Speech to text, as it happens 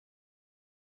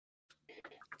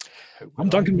Hope we're I'm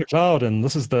live. Duncan McLeod, and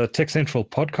this is the Tech Central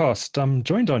podcast. I'm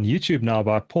joined on YouTube now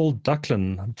by Paul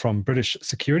Ducklin from British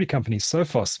security company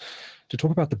Sophos to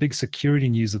talk about the big security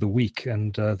news of the week.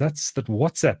 And that's that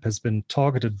WhatsApp has been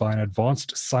targeted by an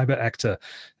advanced cyber actor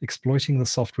exploiting the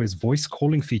software's voice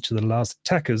calling feature that allows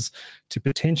attackers to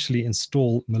potentially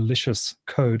install malicious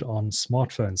code on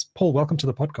smartphones. Paul, welcome to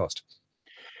the podcast.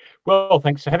 Well,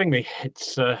 thanks for having me.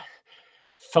 It's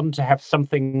fun to have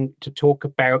something to talk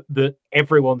about that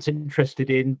everyone's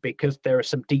interested in because there are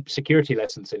some deep security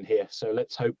lessons in here. So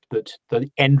let's hope that the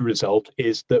end result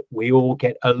is that we all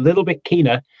get a little bit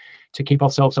keener to keep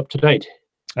ourselves up to date.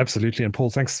 Absolutely. And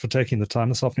Paul, thanks for taking the time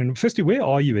this afternoon. Firstly, where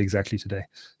are you exactly today?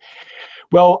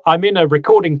 Well, I'm in a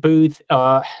recording booth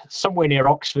somewhere near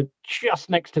Oxford,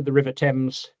 just next to the River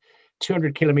Thames,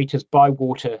 200 kilometres by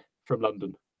water from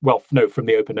London. Well, no, from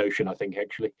the open ocean, I think,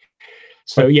 actually.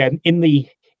 So yeah,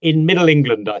 in Middle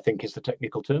England, I think is the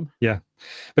technical term. Yeah,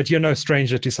 but you're no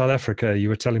stranger to South Africa. You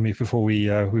were telling me before we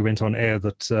went on air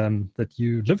that that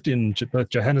you lived in both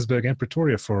Johannesburg and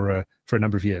Pretoria for a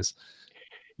number of years.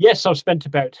 Yes, I've spent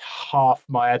about half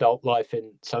my adult life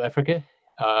in South Africa,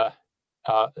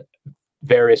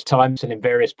 various times and in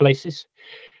various places.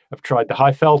 I've tried the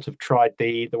Highveld, I've tried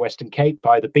the Western Cape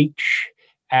by the beach,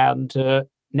 and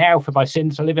now for my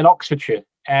sins, I live in Oxfordshire.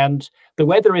 And the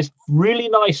weather is really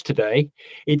nice today.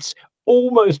 It's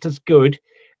almost as good,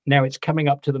 now it's coming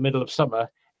up to the middle of summer,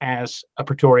 as a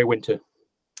Pretoria winter.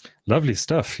 Lovely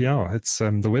stuff. Yeah, it's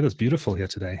the weather's beautiful here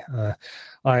today.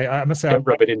 I must say, don't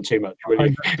rub it in too much, will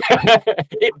you?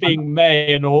 It being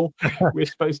May and all, we're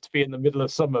supposed to be in the middle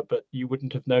of summer, but you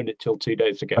wouldn't have known it till 2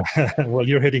 days ago. Well,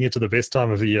 you're heading into the best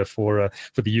time of the year for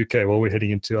the UK. Well, we're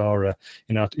heading into our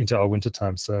winter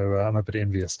time, so I'm a bit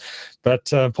envious.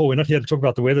 But Paul, we're not here to talk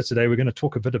about the weather today. We're going to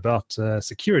talk a bit about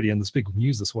security and this big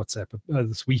news this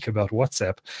week about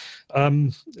WhatsApp.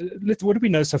 What do we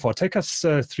know so far? Take us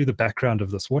through the background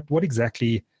of this. What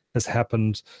exactly has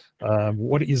happened?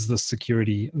 What is the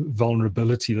security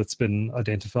vulnerability that's been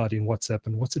identified in WhatsApp,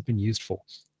 and what's it been used for?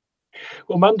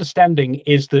 Well, my understanding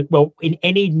is that, well, in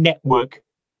any network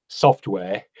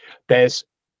software, there's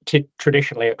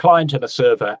traditionally a client and a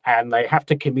server, and they have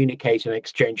to communicate and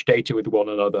exchange data with one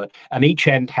another. And each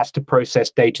end has to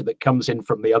process data that comes in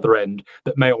from the other end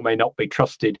that may or may not be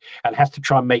trusted, and has to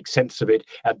try and make sense of it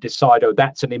and decide, oh,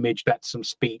 that's an image, that's some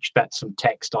speech, that's some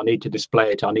text. I need to display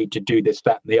it. I need to do this,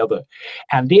 that, and the other.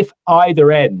 And if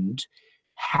either end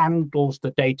handles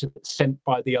the data that's sent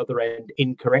by the other end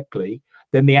incorrectly,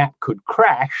 then the app could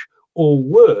crash, or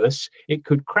worse, it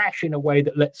could crash in a way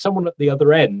that lets someone at the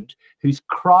other end who's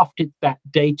crafted that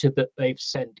data that they've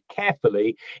sent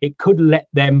carefully, it could let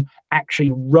them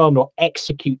actually run or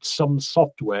execute some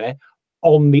software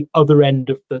on the other end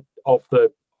of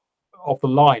the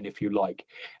line, if you like.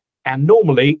 And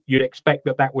normally you'd expect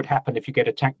that would happen if you get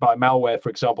attacked by malware.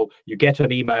 For example, you get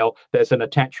an email, there's an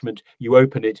attachment, you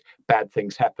open it, bad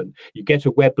things happen. You get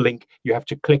a web link, you have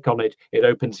to click on it, it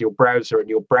opens your browser, and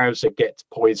your browser gets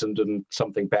poisoned and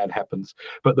something bad happens.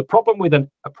 But the problem with a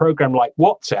program like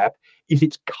WhatsApp is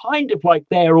it's kind of like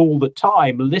there all the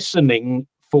time, listening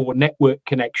for network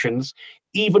connections,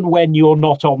 even when you're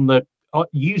not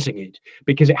using it,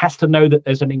 because it has to know that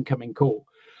there's an incoming call.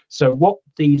 So what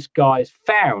these guys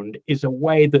found is a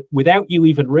way that, without you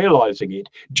even realizing it,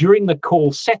 during the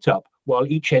call setup, while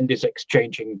each end is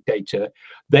exchanging data,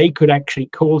 they could actually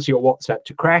cause your WhatsApp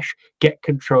to crash, get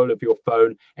control of your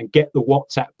phone, and get the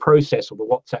WhatsApp process or the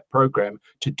WhatsApp program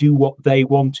to do what they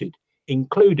wanted,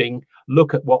 including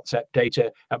look at WhatsApp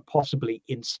data and possibly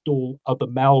install other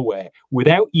malware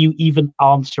without you even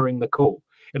answering the call.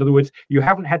 In other words, you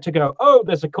haven't had to go, oh,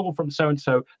 there's a call from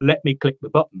so-and-so, let me click the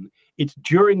button. It's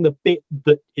during the bit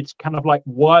that it's kind of like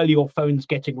while your phone's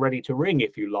getting ready to ring,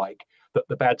 if you like, that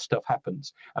the bad stuff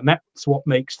happens. And that's what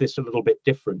makes this a little bit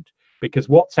different, because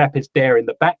WhatsApp is there in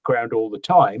the background all the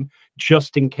time,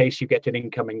 just in case you get an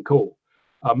incoming call.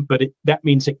 But that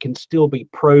means it can still be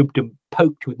probed and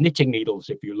poked with knitting needles,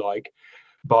 if you like,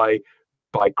 by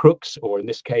crooks, or in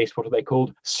this case, what are they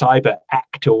called? Cyber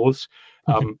actors,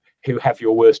 who have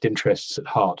your worst interests at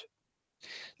heart.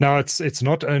 Now, it's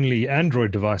not only Android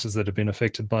devices that have been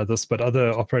affected by this, but other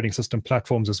operating system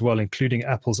platforms as well, including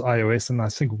Apple's iOS and I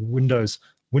think Windows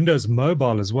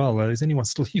Mobile as well. Is anyone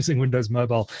still using Windows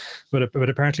Mobile? But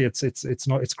apparently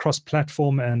it's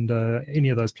cross-platform, and any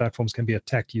of those platforms can be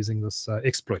attacked using this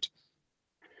exploit.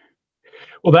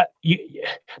 Well,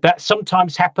 that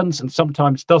sometimes happens and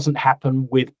sometimes doesn't happen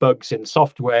with bugs in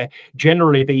software.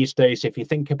 Generally these days, if you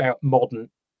think about modern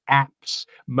apps,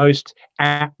 most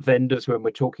app vendors, when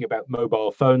we're talking about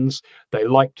mobile phones, they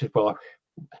like to, well,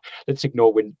 let's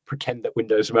ignore pretend that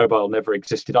Windows Mobile never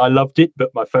existed. I loved it,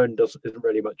 but my phone isn't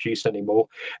really much use anymore.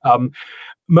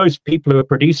 Most people who are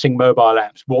producing mobile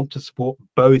apps want to support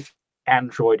both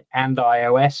Android and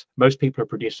iOS. Most people are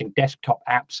producing desktop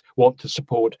apps, want to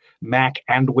support Mac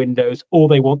and Windows, or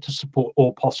they want to support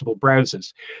all possible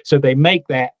browsers. So they make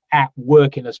their app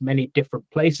work in as many different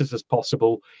places as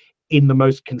possible in the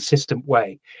most consistent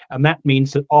way. And that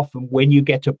means that often when you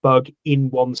get a bug in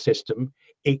one system,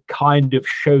 it kind of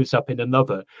shows up in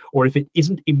another. Or if it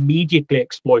isn't immediately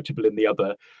exploitable in the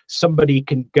other, somebody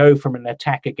can go from an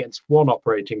attack against one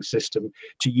operating system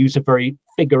to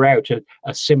figure out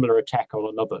a similar attack on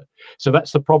another. So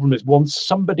that's the problem, is once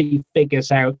somebody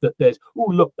figures out that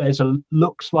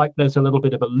looks like there's a little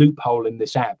bit of a loophole in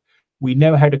this app, we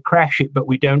know how to crash it, but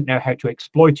we don't know how to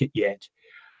exploit it yet.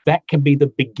 That can be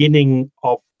the beginning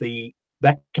of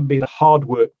that can be the hard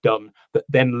work done that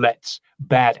then lets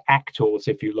bad actors,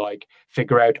 if you like,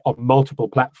 figure out on multiple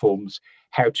platforms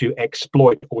how to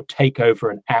exploit or take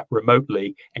over an app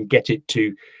remotely and get it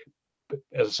to,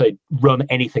 as I say, run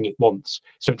anything it wants.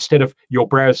 So instead of your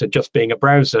browser just being a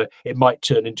browser, it might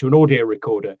turn into an audio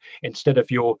recorder. Instead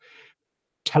of your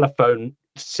telephone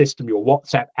system, your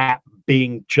WhatsApp app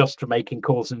being just for making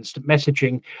calls and instant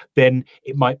messaging, then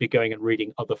it might be going and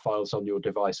reading other files on your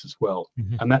device as well.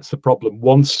 Mm-hmm. And that's the problem.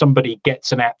 Once somebody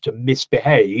gets an app to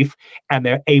misbehave and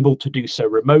they're able to do so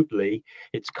remotely,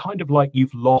 it's kind of like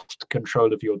you've lost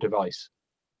control of your device.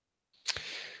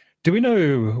 Do we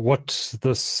know what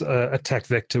this attack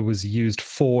vector was used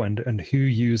for, and who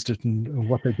used it and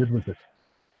what they did with it?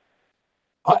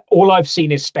 All I've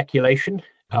seen is speculation.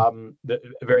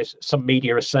 Some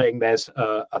media are saying there's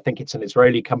I think it's an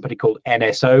Israeli company called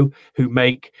NSO who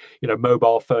make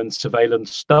mobile phone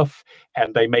surveillance stuff,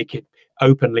 and they make it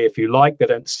openly, if you like. They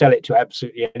don't sell it to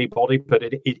absolutely anybody, but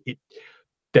they're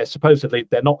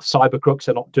not cyber crooks.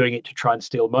 They're not doing it to try and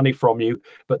steal money from you,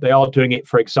 but they are doing it,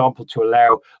 for example, to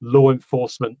allow law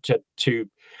enforcement to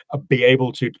be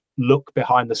able to look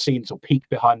behind the scenes or peek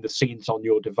behind the scenes on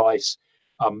your device,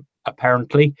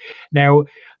 apparently. Now,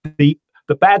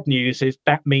 the bad news is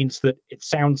that means that it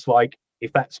sounds like,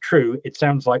 if that's true, it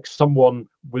sounds like someone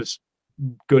was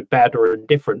good, bad, or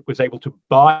indifferent, was able to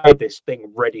buy this thing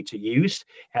ready to use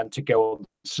and to go on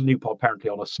snoop apparently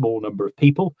on a small number of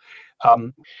people.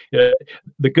 The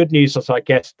good news is, I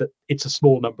guess, that it's a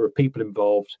small number of people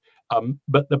involved.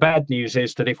 But the bad news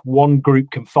is that if one group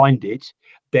can find it,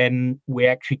 then we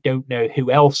actually don't know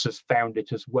who else has found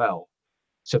it as well.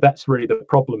 So that's really the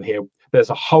problem here. There's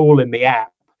a hole in the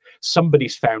app.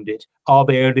 Somebody's found it. Are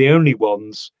they the only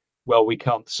ones? Well, we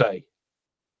can't say.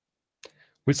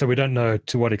 So we don't know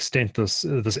to what extent this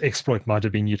exploit might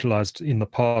have been utilized in the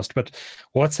past, but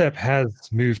WhatsApp has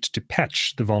moved to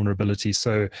patch the vulnerability.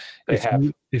 So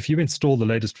if you install the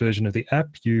latest version of the app,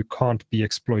 you can't be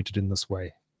exploited in this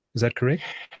way. Is that correct?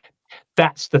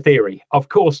 That's the theory. Of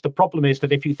course, the problem is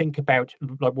that if you think about,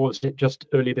 like, was it just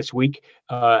earlier this week,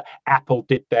 Apple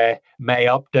did their May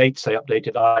updates. They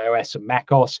updated iOS and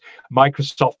macOS.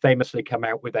 Microsoft famously come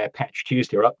out with their Patch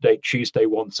Tuesday or Update Tuesday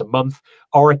once a month.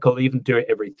 Oracle even do it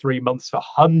every 3 months for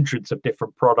hundreds of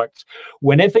different products.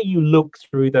 Whenever you look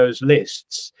through those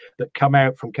lists that come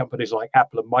out from companies like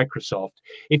Apple and Microsoft,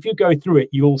 if you go through it,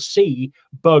 you'll see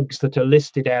bugs that are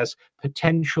listed as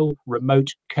potential remote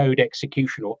code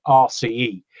execution, or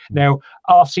RCE. Now,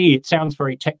 RCE, it sounds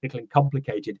very technical and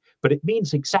complicated, but it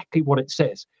means exactly what it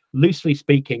says. Loosely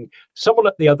speaking, someone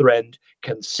at the other end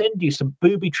can send you some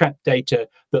booby-trap data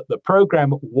that the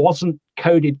program wasn't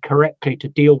coded correctly to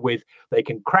deal with. They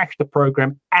can crash the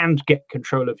program and get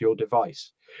control of your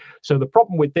device. So the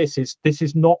problem with this is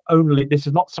not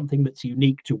something that's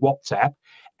unique to WhatsApp,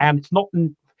 and it's not.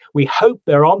 We hope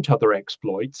there aren't other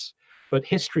exploits, but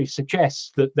history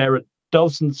suggests that there are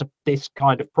dozens of this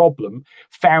kind of problem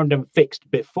found and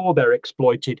fixed before they're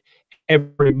exploited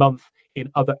every month in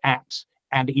other apps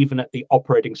and even at the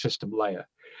operating system layer.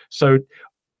 So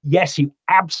yes, you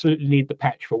absolutely need the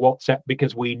patch for WhatsApp,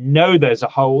 because we know there's a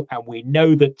hole and we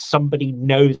know that somebody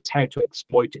knows how to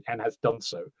exploit it and has done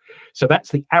so. So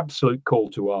that's the absolute call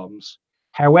to arms.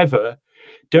 However,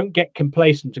 don't get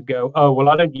complacent and go, oh, well,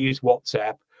 I don't use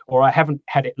WhatsApp, or I haven't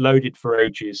had it loaded for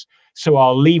ages, so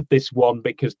I'll leave this one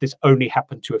because this only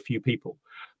happened to a few people.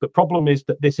 The problem is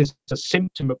that this is a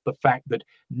symptom of the fact that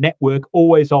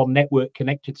always on network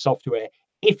connected software,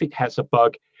 if it has a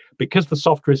bug, because the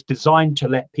software is designed to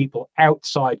let people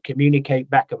outside communicate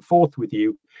back and forth with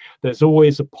you, there's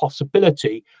always a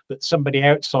possibility that somebody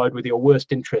outside with your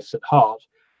worst interests at heart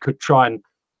could try and,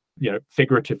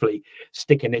 figuratively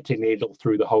stick a knitting needle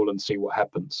through the hole and see what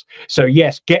happens. So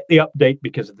yes, get the update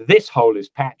because this hole is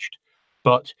patched,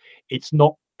 but it's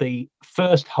not the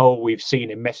first hole we've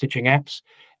seen in messaging apps,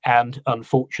 and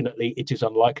unfortunately, it is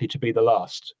unlikely to be the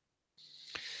last.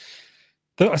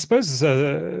 I suppose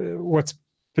what's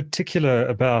particular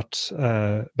about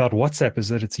WhatsApp is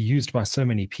that it's used by so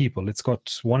many people. It's got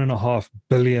 1.5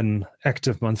 billion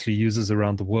active monthly users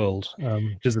around the world,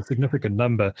 which is a significant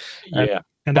number. Yeah,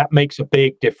 and that makes a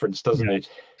big difference, doesn't it?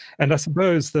 And I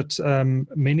suppose that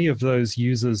many of those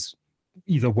users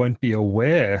either won't be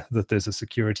aware that there's a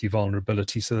security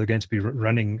vulnerability, so they're going to be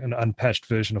running an unpatched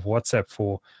version of WhatsApp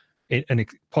for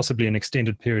possibly an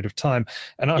extended period of time.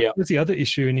 And I think the other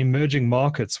issue in emerging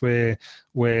markets where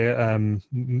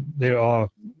there are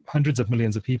hundreds of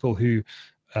millions of people who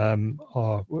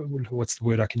are, what's the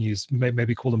word I can use?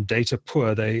 Maybe call them data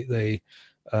poor. They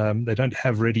don't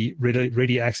have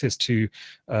ready access to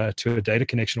a data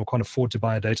connection or can't afford to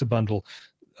buy a data bundle.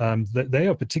 They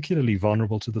are particularly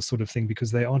vulnerable to this sort of thing because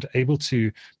they aren't able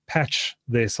to patch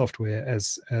their software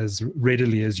as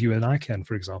readily as you and I can,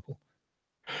 for example.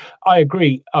 I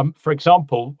agree. For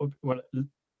example, when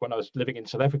I was living in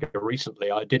South Africa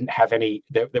recently, I didn't have any,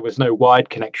 there was no wired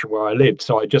connection where I lived.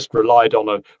 So I just relied on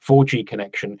a 4G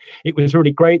connection. It was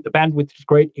really great. The bandwidth was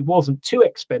great. It wasn't too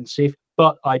expensive,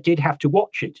 but I did have to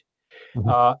watch it.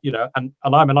 And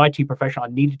I'm an IT professional. I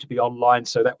needed to be online,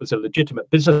 so that was a legitimate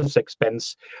business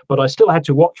expense. But I still had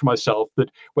to watch myself that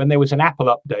when there was an Apple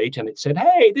update and it said,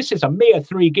 "Hey, this is a mere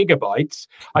 3 gigabytes,"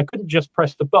 I couldn't just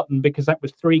press the button because that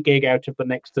was 3 gig out of the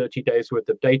next 30 days worth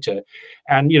of data.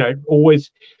 And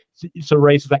always sort of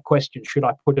raises that question: should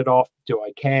I put it off? Do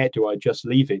I care? Do I just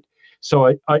leave it?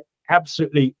 So I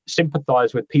absolutely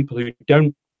sympathize with people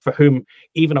for whom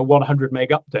even a 100 meg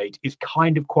update is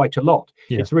kind of quite a lot.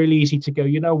 It's really easy to go,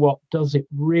 you know what, does it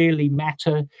really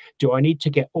matter? Do I need to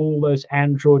get all those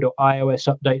Android or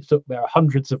iOS updates? Look, there are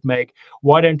hundreds of meg.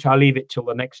 Why don't I leave it till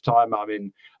the next time I'm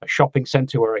in a shopping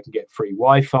center where I can get free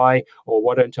Wi-Fi? Or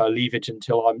why don't I leave it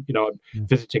until I'm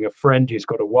visiting a friend who's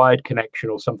got a wired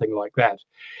connection or something like that?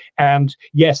 And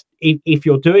yes, if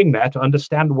you're doing that, I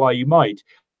understand why you might.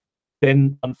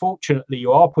 Then unfortunately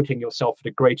you are putting yourself at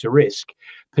a greater risk,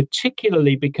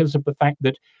 particularly because of the fact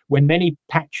that when many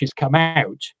patches come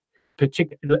out,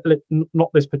 not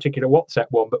this particular WhatsApp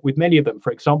one, but with many of them,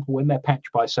 for example, when they're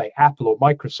patched by, say, Apple or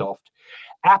Microsoft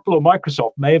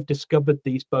may have discovered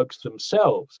these bugs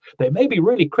themselves. They may be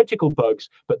really critical bugs,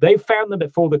 but they've found them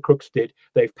before the crooks did.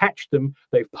 They've patched them,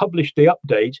 they've published the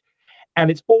update,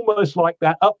 and it's almost like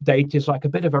that update is like a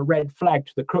bit of a red flag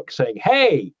to the crooks saying,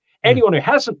 hey, anyone who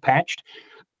hasn't patched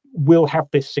will have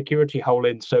this security hole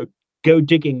in, so go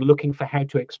digging, looking for how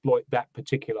to exploit that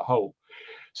particular hole.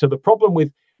 So the problem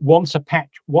with once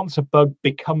a bug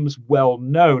becomes well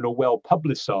known or well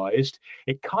publicized,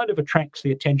 it kind of attracts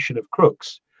the attention of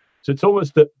crooks. So it's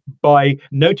almost that by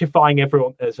notifying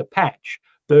everyone there's a patch,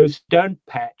 those who don't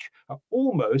patch are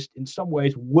almost in some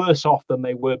ways worse off than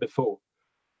they were before.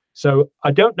 So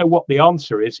I don't know what the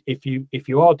answer is. If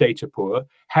you are data poor,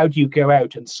 how do you go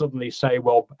out and suddenly say,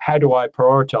 well, how do I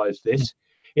prioritize this?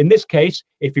 In this case,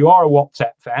 if you are a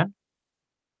WhatsApp fan,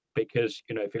 because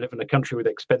if you live in a country with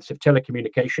expensive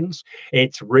telecommunications,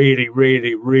 it's really,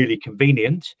 really, really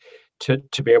convenient to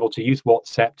be able to use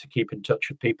WhatsApp to keep in touch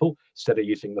with people instead of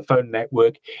using the phone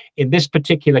network. In this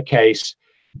particular case,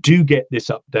 do get this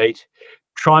update.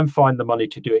 Try and find the money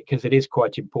to do it, because it is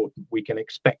quite important. We can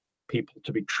expect people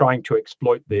to be trying to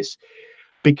exploit this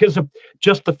because of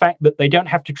just the fact that they don't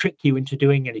have to trick you into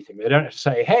doing anything. They don't have to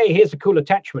say, hey, here's a cool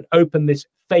attachment, open this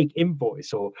fake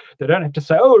invoice, or they don't have to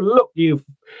say, oh, look,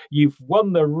 you've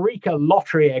won the Rika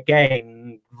lottery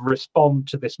again, respond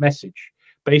to this message.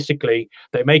 Basically,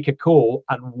 they make a call,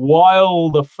 and while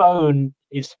the phone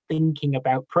is thinking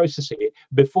about processing it,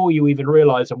 before you even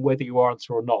realize on whether you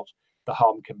answer or not, the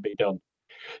harm can be done.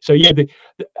 So yeah,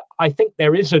 I think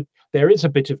there is a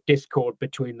bit of discord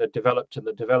between the developed and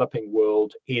the developing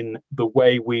world in the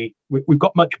way we've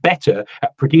got much better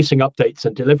at producing updates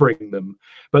and delivering them.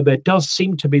 But there does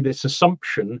seem to be this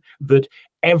assumption that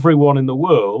everyone in the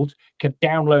world can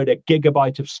download a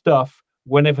gigabyte of stuff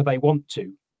whenever they want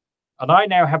to. And I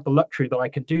now have the luxury that I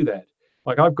can do that.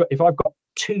 Like if I've got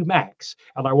 2 Macs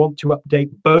and I want to update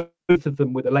both of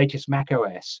them with the latest Mac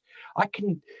OS,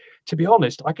 to be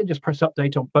honest, I can just press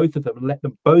update on both of them and let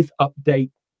them both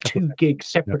update 2 gigs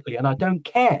separately, and I don't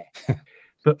care.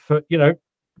 But for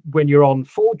when you're on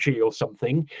 4G or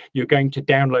something, you're going to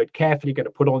download carefully, going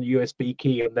to put on a USB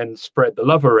key and then spread the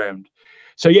love around.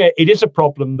 So yeah, it is a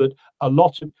problem that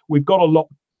we've got a lot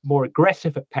more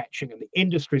aggressive at patching, and the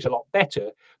industry's a lot better,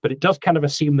 but it does kind of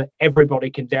assume that everybody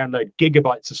can download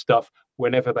gigabytes of stuff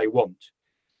whenever they want.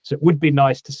 So it would be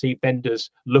nice to see vendors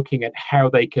looking at how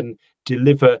they can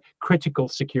deliver critical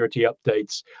security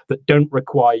updates that don't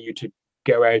require you to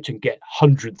go out and get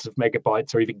hundreds of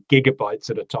megabytes or even gigabytes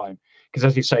at a time. Because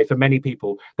as you say, for many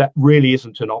people, that really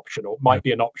isn't an option, or it might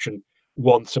be an option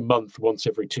once a month, once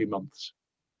every 2 months.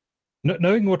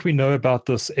 Knowing what we know about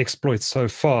this exploit so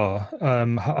far,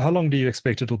 how long do you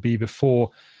expect it'll be before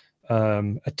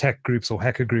attack groups or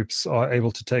hacker groups are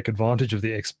able to take advantage of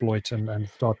the exploit and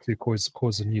start to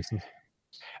cause a nuisance?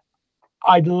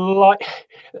 I'd like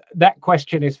that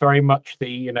question is very much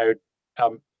the,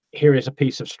 here is a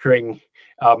piece of string,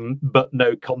 but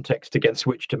no context against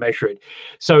which to measure it.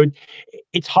 So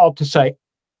it's hard to say.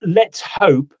 Let's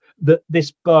hope that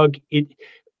this bug,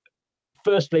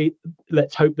 firstly,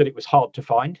 let's hope that it was hard to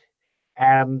find.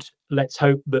 And let's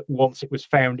hope that once it was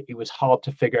found, it was hard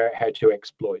to figure out how to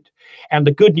exploit. And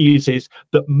the good news is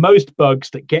that most bugs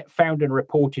that get found and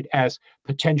reported as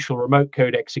potential remote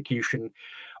code execution,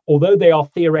 although they are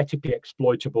theoretically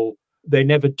exploitable, they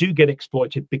never do get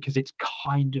exploited because it's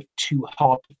kind of too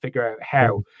hard to figure out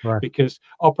how, because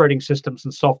operating systems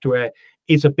and software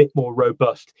is a bit more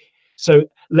robust. So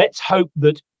let's hope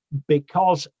that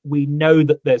because we know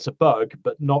that there's a bug,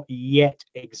 but not yet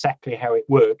exactly how it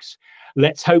works,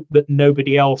 let's hope that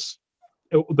nobody else,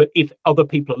 but if other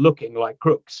people are looking, like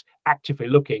crooks, actively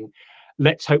looking,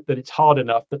 let's hope that it's hard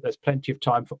enough that there's plenty of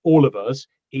time for all of us,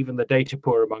 even the data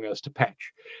poor among us, to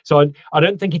patch. So I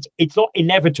don't think it's not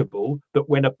inevitable that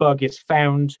when a bug is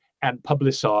found and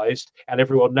publicized and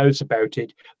everyone knows about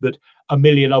it, that a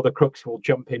million other crooks will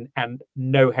jump in and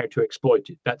know how to exploit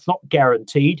it. That's not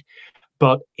guaranteed,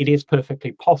 but it is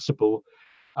perfectly possible.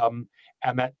 And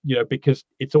that, because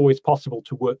it's always possible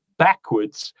to work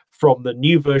backwards from the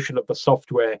new version of the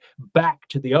software back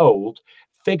to the old,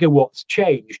 figure what's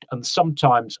changed. And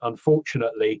sometimes,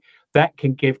 unfortunately, that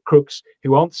can give crooks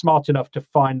who aren't smart enough to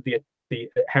find the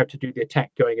how to do the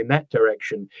attack going in that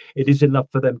direction, it is enough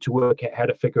for them to work out how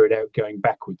to figure it out going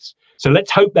backwards. So let's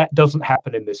hope that doesn't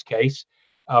happen in this case.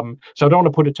 So I don't want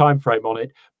to put a time frame on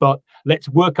it, but let's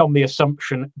work on the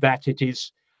assumption that it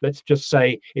is, let's just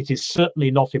say it is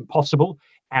certainly not impossible.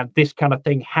 And this kind of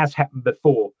thing has happened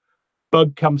before.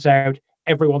 Bug comes out,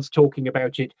 everyone's talking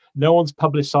about it, no one's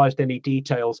publicized any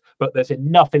details, but there's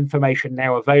enough information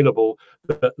now available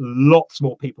that lots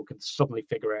more people can suddenly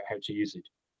figure out how to use it.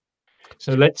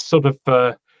 So let's sort of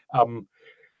hope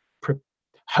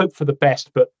for the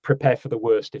best, but prepare for the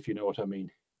worst, if you know what I mean.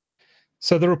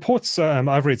 So the reports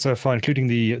I've read so far, including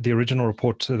the original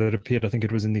report that appeared, I think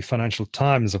it was in the Financial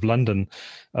Times of London,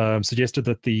 suggested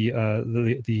that the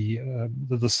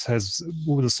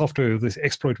software, this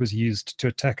exploit was used to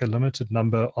attack a limited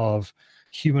number of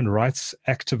human rights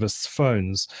activists'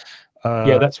 phones.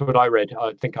 Yeah, that's what I read.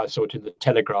 I think I saw it in the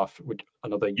Telegraph, with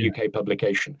another UK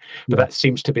publication. But that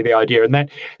seems to be the idea. And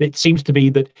that it seems to be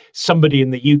that somebody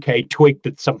in the UK twigged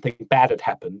that something bad had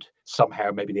happened somehow.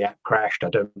 Maybe the app crashed,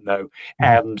 I don't know.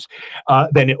 And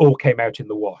then it all came out in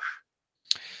the wash.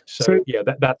 So yeah,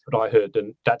 that's what I heard.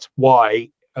 And that's why.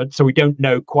 So we don't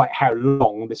know quite how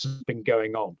long this has been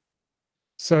going on.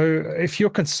 So if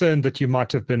you're concerned that you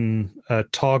might have been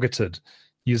targeted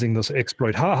using this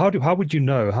exploit, how would you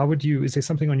know? How would you? Is there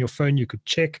something on your phone you could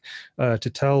check to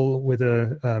tell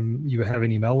whether you have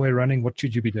any malware running? What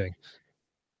should you be doing?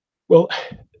 Well,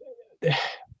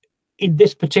 in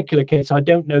this particular case, I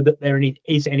don't know that there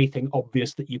is anything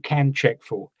obvious that you can check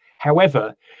for.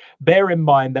 However, bear in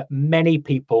mind that many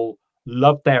people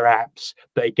love their apps.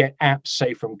 They get apps,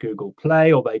 say, from Google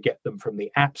Play, or they get them from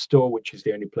the App Store, which is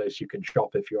the only place you can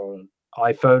shop if you're on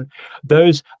iPhone.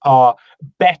 Those are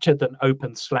better than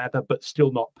open slather, but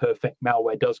still not perfect.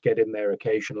 Malware does get in there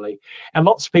occasionally. And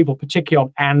lots of people, particularly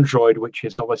on Android, which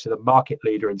is obviously the market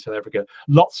leader in South Africa,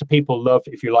 lots of people love,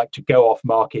 if you like, to go off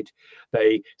market.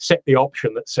 They set the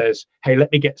option that says, hey,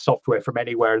 let me get software from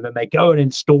anywhere, and then they go and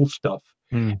install stuff.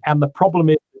 And the problem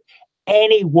is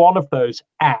any one of those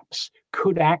apps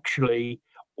could actually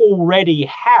already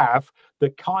have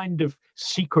the kind of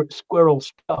secret squirrel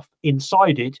stuff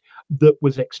inside it that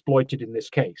was exploited in this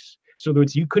case. So in other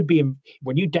words, you could be,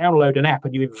 when you download an app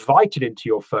and you invite it into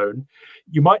your phone,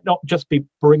 you might not just be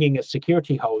bringing a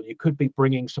security hole, you could be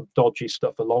bringing some dodgy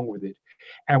stuff along with it.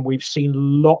 And we've seen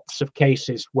lots of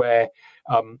cases where,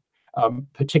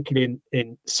 particularly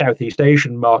in Southeast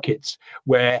Asian markets,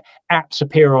 where apps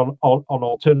appear on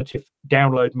alternative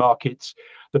download markets.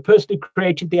 The person who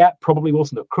created the app probably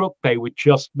wasn't a crook. They were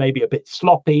just maybe a bit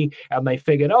sloppy, and they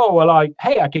figured, oh, well, I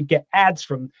could get ads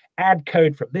from ad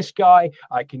code from this guy.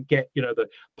 I can get, the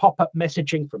pop-up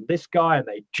messaging from this guy, and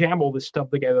they jam all this stuff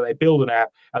together. They build an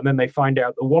app, and then they find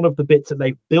out that one of the bits that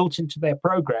they've built into their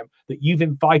program that you've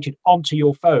invited onto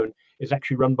your phone is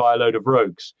actually run by a load of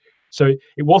rogues. So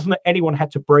it wasn't that anyone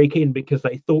had to break in because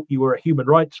they thought you were a human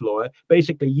rights lawyer.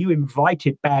 Basically, you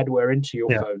invited badware into your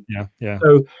phone. Yeah.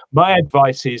 So my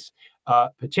advice is,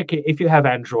 particularly if you have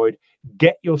Android,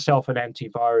 get yourself an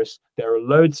antivirus. There are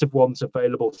loads of ones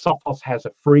available. Sophos has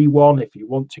a free one if you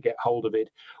want to get hold of it.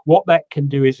 What that can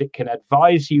do is it can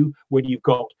advise you when you've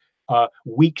got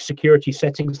weak security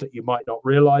settings that you might not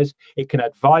realize. It can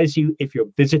advise you if you're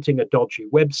visiting a dodgy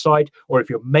website or if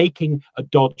you're making a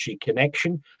dodgy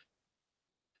connection.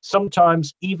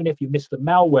 Sometimes, even if you miss the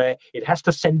malware, it has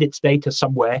to send its data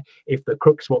somewhere if the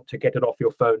crooks want to get it off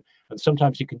your phone. And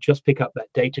sometimes you can just pick up that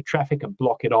data traffic and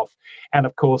block it off. And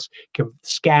of course, can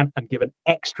scan and give an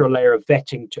extra layer of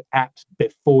vetting to apps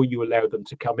before you allow them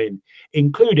to come in,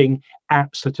 including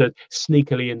apps that are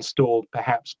sneakily installed,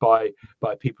 perhaps by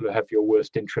people who have your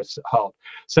worst interests at heart.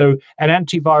 So an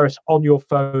antivirus on your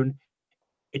phone,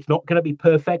 it's not going to be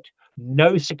perfect.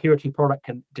 No security product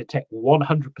can detect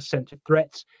 100% of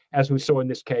threats. As we saw in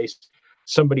this case,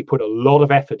 somebody put a lot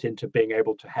of effort into being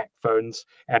able to hack phones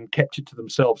and kept it to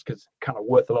themselves because it's kind of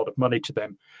worth a lot of money to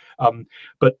them.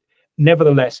 But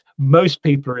nevertheless, most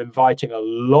people are inviting a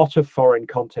lot of foreign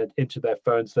content into their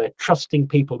phones. They're trusting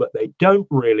people that they don't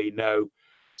really know.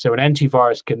 So an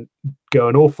antivirus can go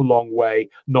an awful long way,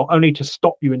 not only to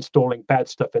stop you installing bad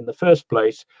stuff in the first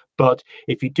place, but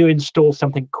if you do install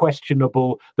something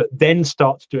questionable that then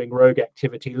starts doing rogue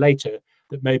activity later,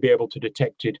 that may be able to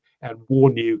detect it and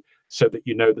warn you so that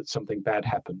you know that something bad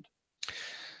happened.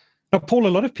 Now, Paul, a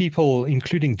lot of people,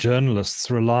 including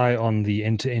journalists, rely on the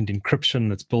end-to-end encryption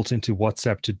that's built into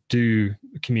WhatsApp to do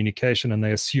communication, and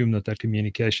they assume that that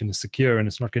communication is secure and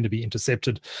it's not going to be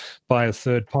intercepted by a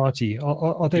third party.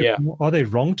 Are they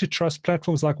wrong to trust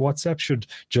platforms like WhatsApp? Should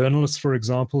journalists, for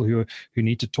example, who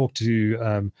need to talk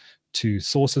to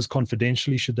sources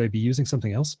confidentially, should they be using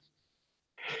something else?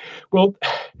 Well,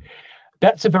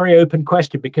 that's a very open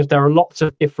question because there are lots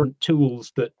of different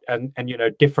tools that and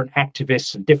different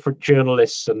activists and different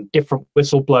journalists and different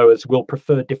whistleblowers will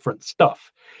prefer different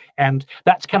stuff. And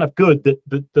that's kind of good that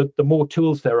the more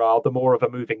tools there are, the more of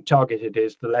a moving target it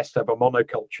is, the less of a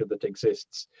monoculture that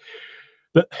exists.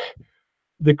 But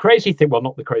the crazy thing, well,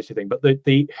 not the crazy thing, but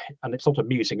the and it's not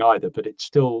amusing either, but it's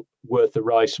still worth a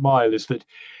wry smile, is that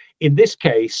in this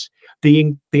case, the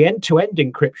end-to-end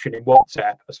encryption in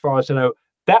WhatsApp, as far as I know,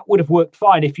 that would have worked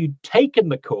fine. If you'd taken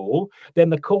the call, then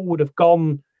the call would have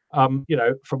gone, from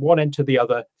one end to the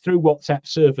other through WhatsApp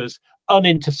servers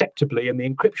uninterceptably, and the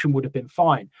encryption would have been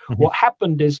fine. Mm-hmm. What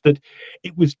happened is that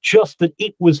it was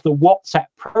the WhatsApp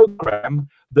program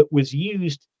that was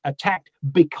attacked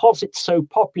because it's so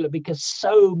popular, because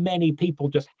so many people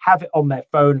just have it on their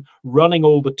phone running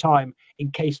all the time in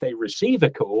case they receive a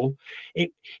call.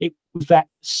 It was that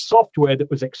software that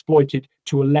was exploited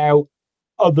to allow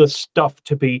other stuff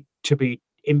to be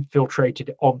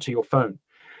infiltrated onto your phone.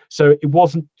 So it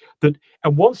wasn't that,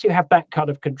 and once you have that kind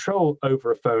of control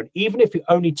over a phone, even if you're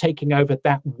only taking over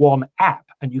that one app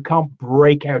and you can't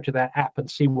break out of that app and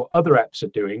see what other apps are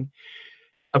doing,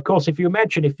 of course, if you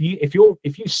imagine if you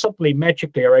suddenly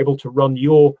magically are able to run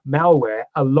your malware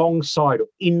alongside or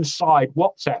inside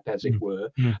WhatsApp, as it were,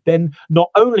 then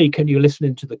not only can you listen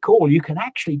into the call, you can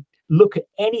actually look at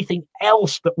anything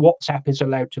else that WhatsApp is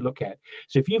allowed to look at.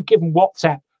 So if you've given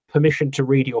WhatsApp permission to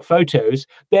read your photos,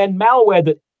 then malware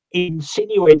that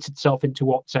insinuates itself into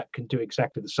WhatsApp can do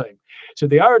exactly the same. So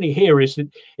the irony here is that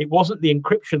it wasn't the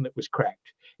encryption that was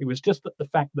cracked. It was just that the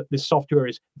fact that this software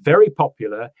is very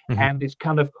popular and is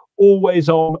kind of always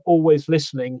on, always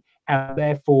listening, and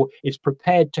therefore is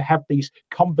prepared to have these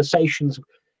conversations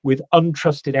with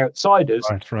untrusted outsiders,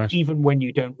 right. Even when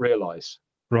you don't realize.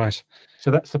 Right.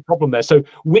 So that's the problem there. So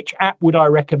which app would I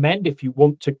recommend if you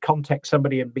want to contact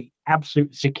somebody and be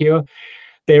absolutely secure?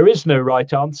 There is no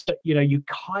right answer. You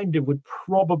kind of would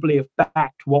probably have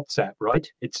backed WhatsApp, right?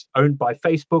 It's owned by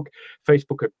Facebook.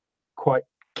 Facebook are quite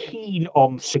keen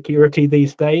on security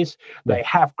these days. They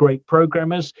have great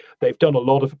programmers. They've done a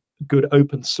lot of good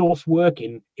open source work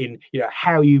in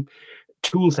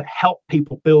tools that help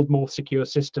people build more secure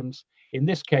systems. In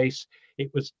this case, it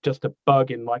was just a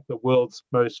bug in like the world's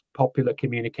most popular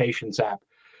communications app.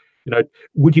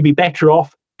 Would you be better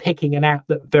off picking an app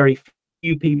that very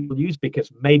few people use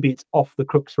because maybe it's off the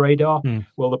crook's radar?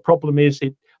 Well, the problem is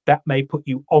that may put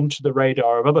you onto the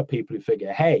radar of other people who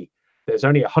figure, hey, there's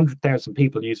only 100,000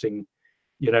 people using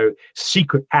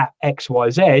secret app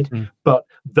XYZ, but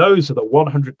those are the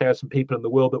 100,000 people in the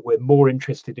world that we're more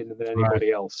interested in than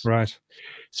anybody else. Right.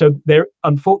 So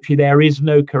unfortunately, there is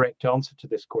no correct answer to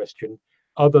this question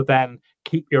other than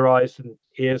keep your eyes and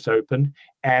ears open.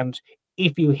 And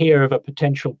if you hear of a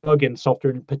potential bug in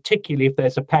software, and particularly if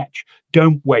there's a patch,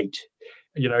 don't wait.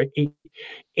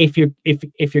 If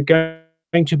you're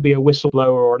going to be a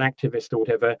whistleblower or an activist or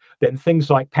whatever, then things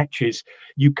like patches,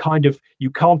 you can't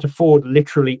afford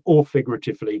literally or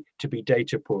figuratively to be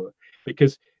data poor,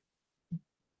 because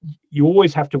you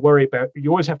always have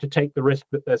to take the risk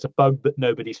that there's a bug that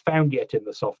nobody's found yet in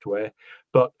the software.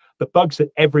 But the bugs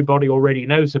that everybody already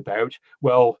knows about,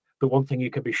 well, the one thing you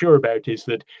can be sure about is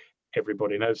that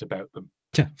everybody knows about them.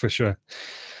 Yeah, for sure.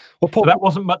 Well, Paul, so that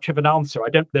wasn't much of an answer.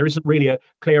 There isn't really a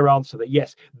clear answer that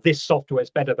yes, this software is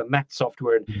better than that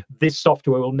software, and this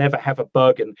software will never have a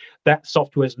bug, and that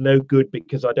software is no good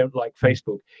because I don't like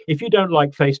Facebook. If you don't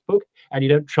like Facebook and you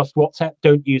don't trust WhatsApp,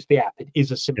 don't use the app. It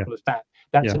is as simple as that.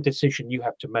 That's a decision you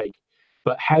have to make.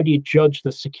 But how do you judge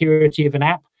the security of an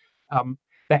app?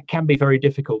 That can be very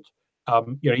difficult.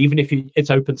 Even if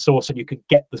it's open source and you can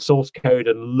get the source code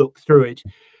and look through it,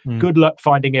 good luck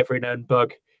finding every known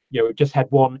bug. We just had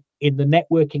one in the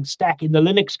networking stack in the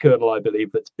Linux kernel, I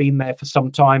believe, that's been there for some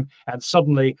time, and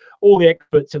suddenly all the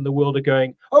experts in the world are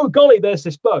going, "Oh golly, there's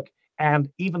this bug." And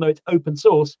even though it's open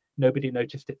source, nobody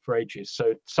noticed it for ages.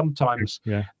 So sometimes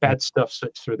bad stuff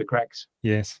slips through the cracks.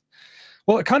 Yes.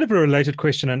 Well, kind of a related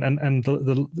question, and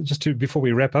just before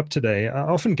we wrap up today, I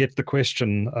often get the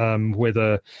question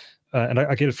whether, and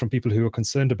I get it from people who are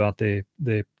concerned about their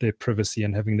privacy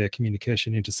and having their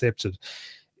communication intercepted.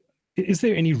 Is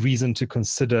there any reason to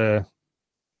consider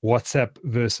WhatsApp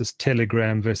versus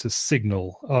Telegram versus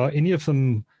Signal? Are any of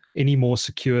them any more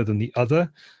secure than the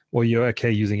other, or you're okay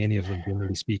using any of them,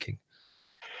 generally speaking?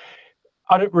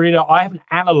 I don't really know. I haven't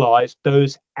analyzed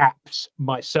those apps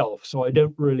myself, so I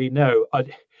don't really know.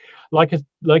 Like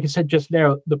I said just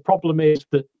now, the problem is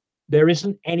that there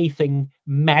isn't anything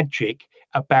magic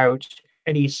about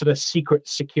any sort of secret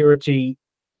security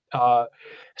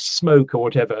smoke or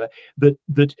whatever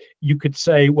that you could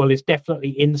say, well, it's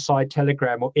definitely inside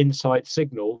Telegram or inside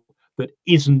Signal that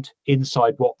isn't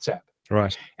inside WhatsApp.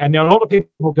 Right. And a lot of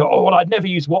people go, "Oh, well, I'd never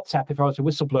use WhatsApp if I was a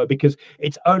whistleblower because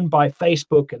it's owned by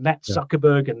Facebook and that's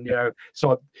Zuckerberg, and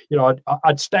so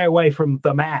I'd stay away from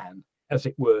the man, as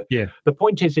it were." Yeah. The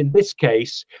point is, in this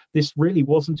case, this really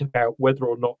wasn't about whether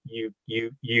or not you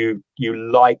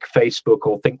like Facebook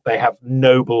or think they have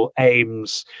noble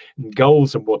aims and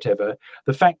goals and whatever.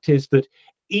 The fact is that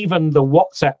even the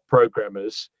WhatsApp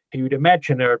programmers, who you'd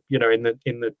imagine are in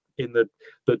the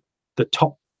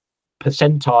top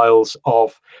percentiles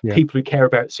of people who care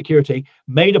about security,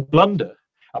 made a blunder,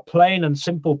 a plain and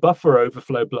simple buffer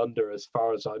overflow blunder, as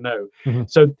far as I know.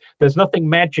 So there's nothing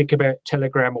magic about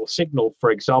Telegram or Signal, for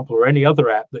example, or any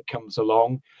other app that comes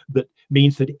along that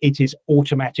means that it is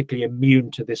automatically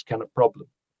immune to this kind of problem.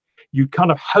 You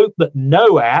kind of hope that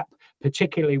no app,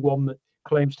 particularly one that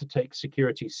claims to take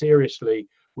security seriously,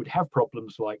 would have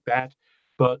problems like that.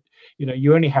 But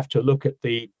you only have to look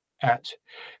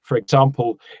for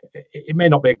example, it may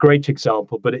not be a great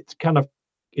example, but it's kind of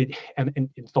and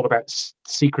it's not about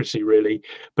secrecy really,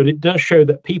 but it does show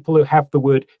that people who have the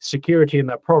word security in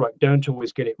their product don't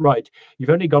always get it right. You've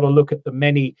only got to look at the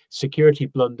many security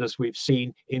blunders we've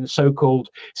seen in so-called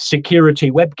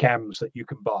security webcams that you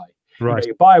can buy. Right.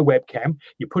 You buy a webcam,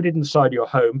 you put it inside your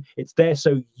home, it's there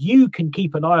so you can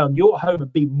keep an eye on your home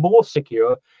and be more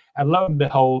secure, and lo and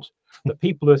behold, the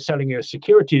people who are selling you a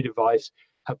security device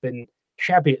have been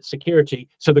shabby at security,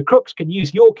 so the crooks can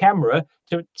use your camera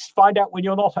to find out when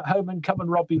you're not at home and come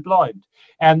and rob you blind.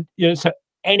 And so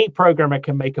any programmer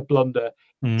can make a blunder,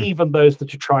 even those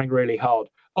that are trying really hard.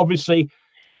 Obviously,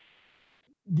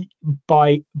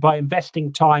 by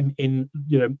investing time in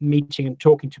meeting and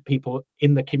talking to people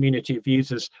in the community of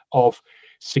users of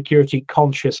security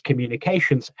conscious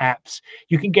communications apps,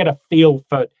 you can get a feel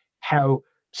for how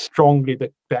strongly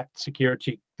that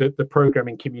security, the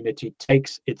programming community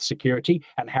takes its security,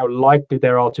 and how likely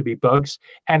there are to be bugs.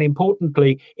 And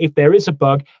importantly, if there is a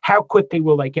bug, how quickly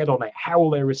will they get on it? How will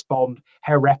they respond?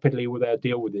 How rapidly will they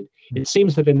deal with it? It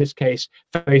seems that in this case,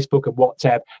 Facebook and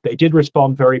WhatsApp, they did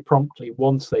respond very promptly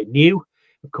once they knew.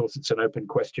 Of course, it's an open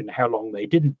question how long they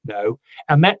didn't know.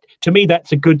 And that, to me,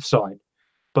 that's a good sign.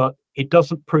 But it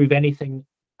doesn't prove anything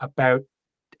about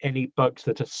any bugs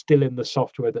that are still in the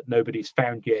software that nobody's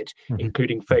found yet,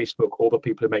 including Facebook, or the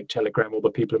people who make Telegram, or the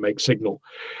people who make Signal.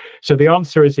 So the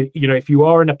answer is, if you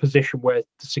are in a position where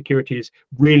the security is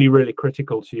really, really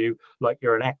critical to you, like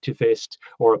you're an activist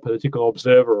or a political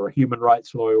observer or a human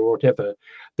rights lawyer or whatever,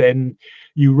 then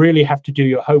you really have to do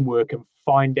your homework and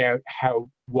find out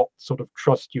what sort of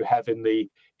trust you have in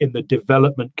the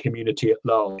development community at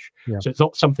large. So it's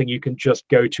not something you can just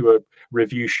go to a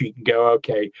review sheet and go,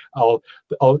 okay,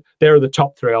 there are the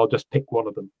top 3, I'll just pick one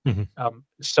of them.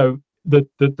 So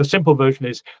the simple version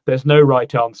is there's no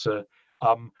right answer.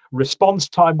 Response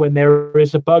time when there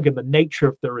is a bug, and the nature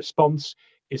of the response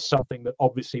is something that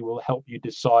obviously will help you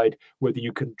decide whether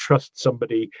you can trust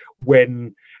somebody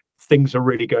when things are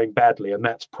really going badly, and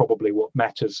that's probably what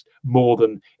matters more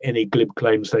than any glib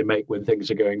claims they make when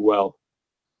things are going well.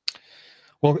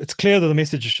 Well, it's clear that the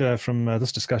message from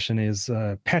this discussion is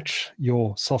patch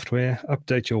your software,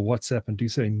 update your WhatsApp, and do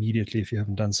so immediately if you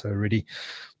haven't done so already.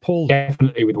 Paul,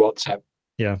 definitely with WhatsApp.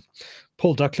 Yeah.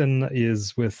 Paul Ducklin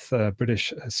is with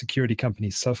British security company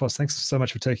Sophos. Thanks so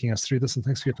much for taking us through this, and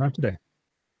thanks for your time today.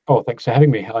 Oh, thanks for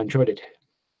having me. I enjoyed it.